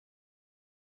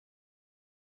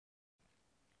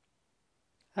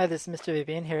Hi, this is Mr.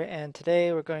 VPN here, and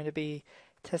today we're going to be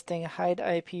testing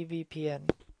HideIPVPN.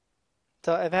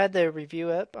 So I've had the review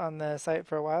up on the site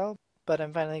for a while, but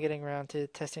I'm finally getting around to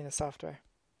testing the software.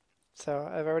 So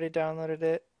I've already downloaded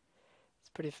it. It's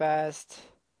pretty fast.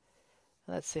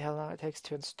 Let's see how long it takes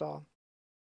to install.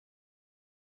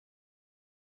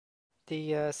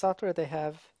 The software they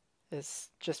have is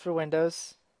just for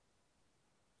Windows.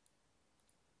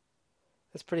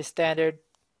 It's pretty standard.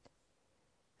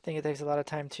 I think it takes a lot of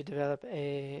time to develop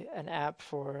an app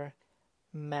for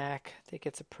Mac that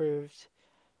gets approved.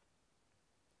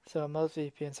 So most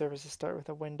VPN services start with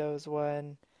a Windows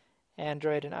one.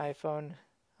 Android and iPhone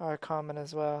are common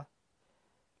as well.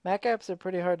 Mac apps are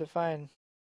pretty hard to find,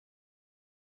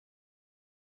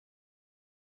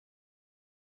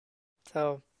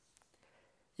 so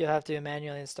you'll have to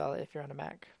manually install it if you're on a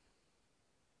Mac.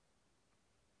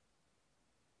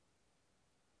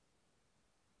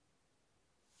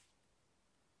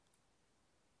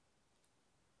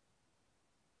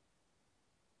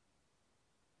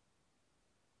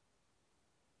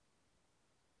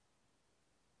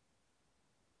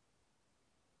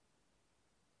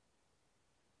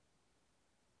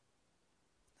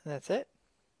 And that's it.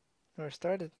 We're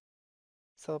started.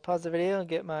 So I'll pause the video and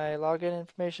get my login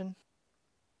information.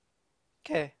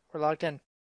 Okay, we're logged in.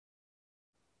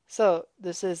 So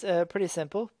this is pretty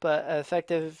simple but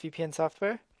effective VPN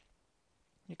software.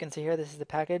 You can see here this is the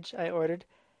package I ordered.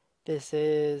 This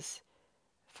is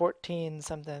 14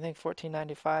 something, I think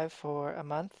 14.95 for a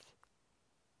month,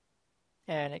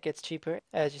 and it gets cheaper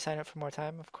as you sign up for more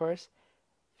time, of course.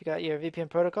 You got your VPN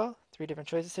protocol, three different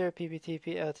choices here: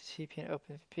 PPTP, LTTP, and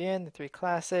OpenVPN, the three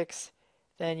classics.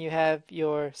 Then you have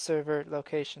your server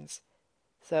locations.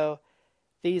 So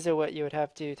these are what you would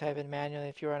have to type in manually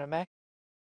if you were on a Mac.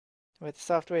 With the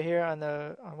software here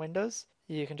on Windows,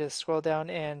 you can just scroll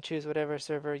down and choose whatever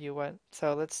server you want.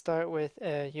 So let's start with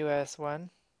a US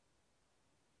one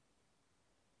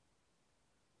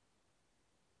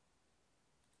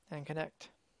and connect.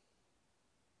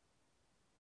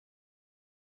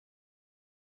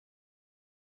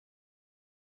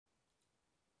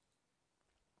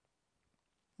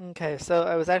 Okay, so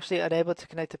I was actually unable to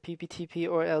connect to PPTP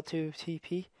or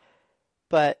L2TP,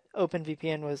 but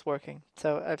OpenVPN was working.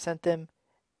 So I've sent them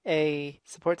a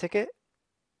support ticket,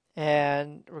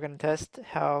 and we're going to test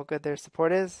how good their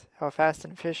support is, how fast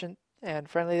and efficient and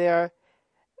friendly they are.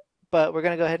 But we're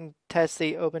going to go ahead and test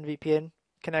the OpenVPN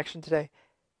connection today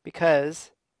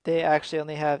because they actually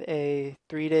only have a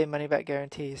 3-day money back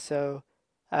guarantee. So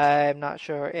I'm not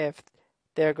sure if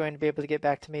they're going to be able to get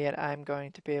back to me and I'm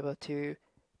going to be able to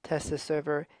test the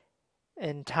server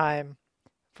in time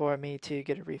for me to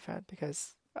get a refund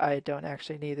because I don't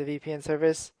actually need the VPN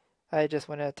service. I just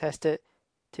want to test it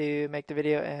to make the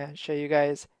video and show you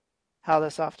guys how the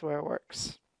software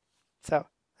works. So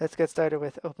let's get started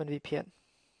with OpenVPN.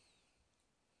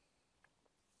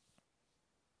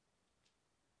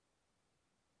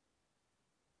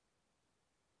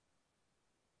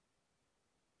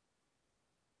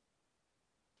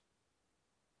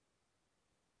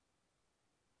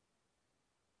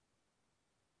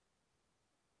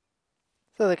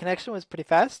 So the connection was pretty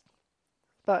fast,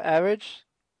 about average.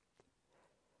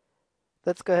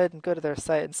 Let's go ahead and go to their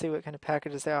site and see what kind of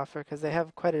packages they offer because they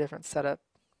have quite a different setup.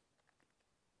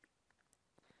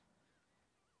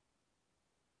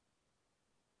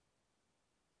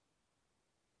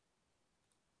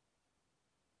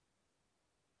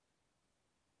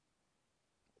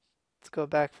 Let's go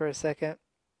back for a second.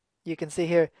 You can see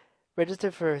here, register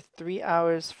for 3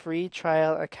 hours free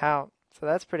trial account. So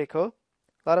that's pretty cool.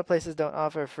 A lot of places don't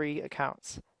offer free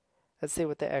accounts. Let's see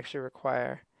what they actually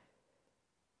require.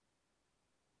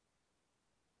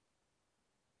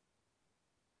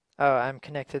 Oh, I'm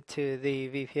connected to the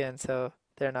VPN, so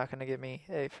they're not going to give me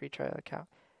a free trial account.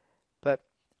 But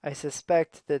I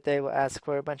suspect that they will ask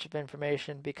for a bunch of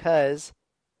information because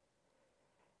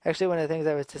actually one of the things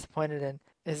I was disappointed in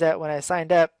is that when I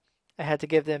signed up, I had to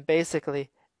give them basically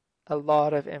a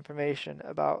lot of information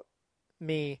about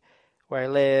me, where I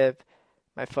live,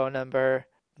 my phone number,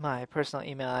 my personal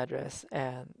email address,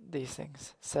 and these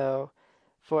things. So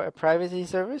for a privacy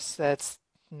service, that's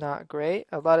not great.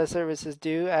 A lot of services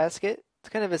do ask it. It's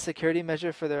kind of a security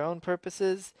measure for their own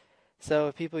purposes. So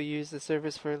if people use the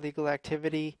service for illegal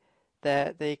activity,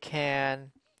 that they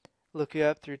can look you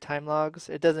up through time logs.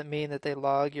 It doesn't mean that they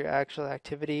log your actual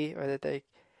activity or that they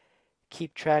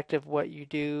keep track of what you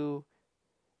do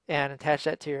and attach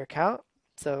that to your account.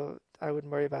 So I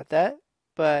wouldn't worry about that.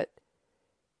 But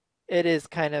it is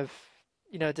kind of,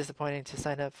 disappointing to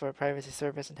sign up for a privacy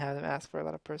service and have them ask for a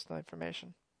lot of personal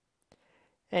information.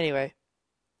 Anyway,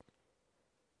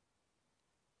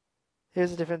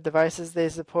 Here's the different devices they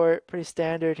support. Pretty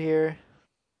standard here.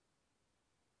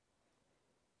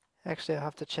 Actually, I'll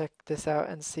have to check this out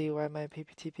and see why my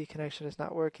PPTP connection is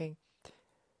not working.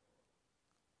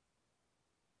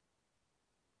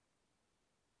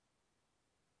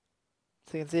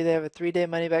 So you can see they have a 3-day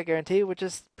money-back guarantee, which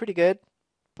is pretty good,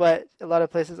 but a lot of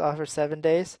places offer 7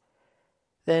 days.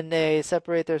 Then they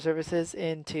separate their services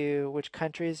into which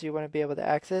countries you want to be able to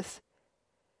access.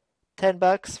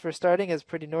 $10 for starting is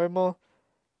pretty normal.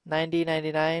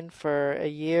 $90.99 for a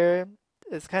year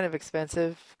is kind of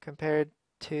expensive compared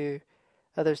to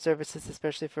other services,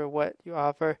 especially for what you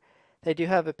offer. They do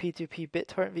have a P2P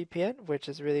BitTorrent VPN, which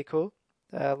is really cool.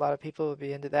 A lot of people will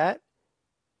be into that.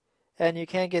 And you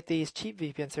can get these cheap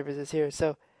VPN services here.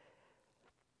 So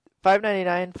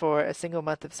 $5.99 for a single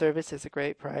month of service is a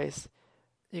great price.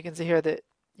 You can see here that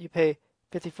you pay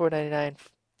 $54.99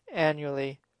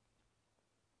 annually.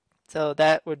 So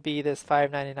that would be this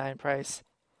 $5.99 price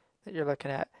that you're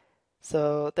looking at.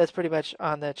 So that's pretty much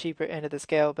on the cheaper end of the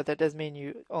scale, but that does mean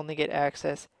you only get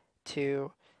access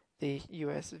to the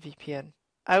US VPN.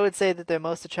 I would say that the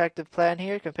most attractive plan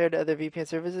here compared to other VPN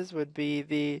services would be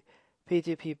the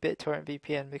P2P BitTorrent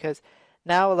VPN, because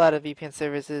now a lot of VPN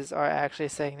services are actually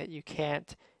saying that you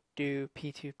can't do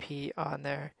P2P on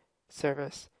their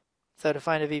service. So to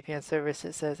find a VPN service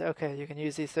that says, okay, you can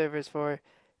use these servers for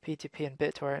P2P and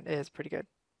BitTorrent is pretty good.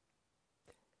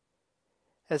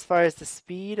 As far as the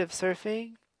speed of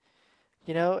surfing,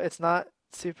 it's not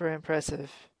super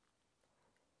impressive.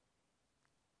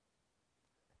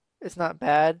 It's not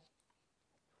bad,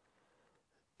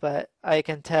 but I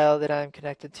can tell that I'm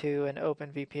connected to an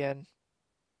open VPN.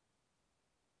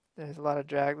 There's a lot of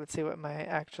drag. Let's see what my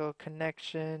actual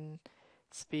connection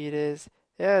speed is.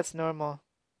 Yeah, it's normal.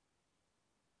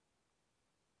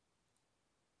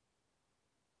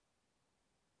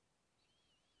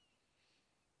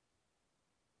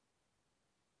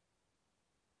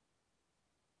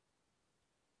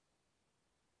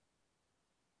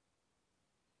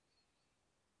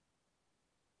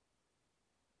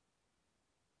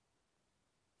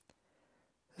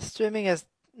 The streaming is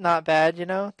not bad.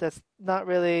 It's not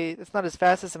as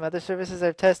fast as some other services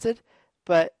I've tested,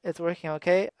 but it's working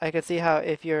okay. I could see how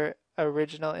if your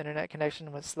original internet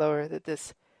connection was slower, that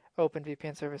this open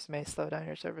VPN service may slow down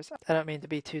your service. I don't mean to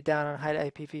be too down on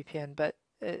HideIPVPN, but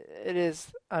it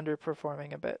is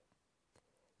underperforming a bit.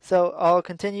 So I'll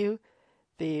continue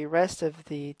the rest of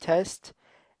the test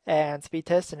and speed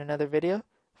test in another video.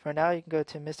 For now, you can go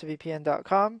to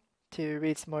MrVPN.com to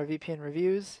read some more VPN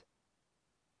reviews,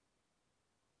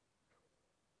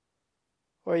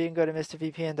 or you can go to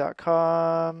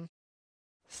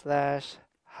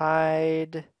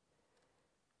MrVPN.com/hide.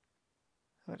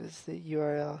 What is the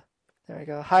URL? There we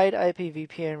go.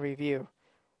 HideIPVPN review.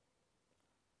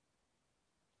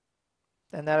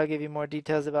 And that'll give you more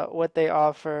details about what they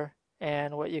offer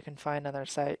and what you can find on their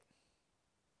site.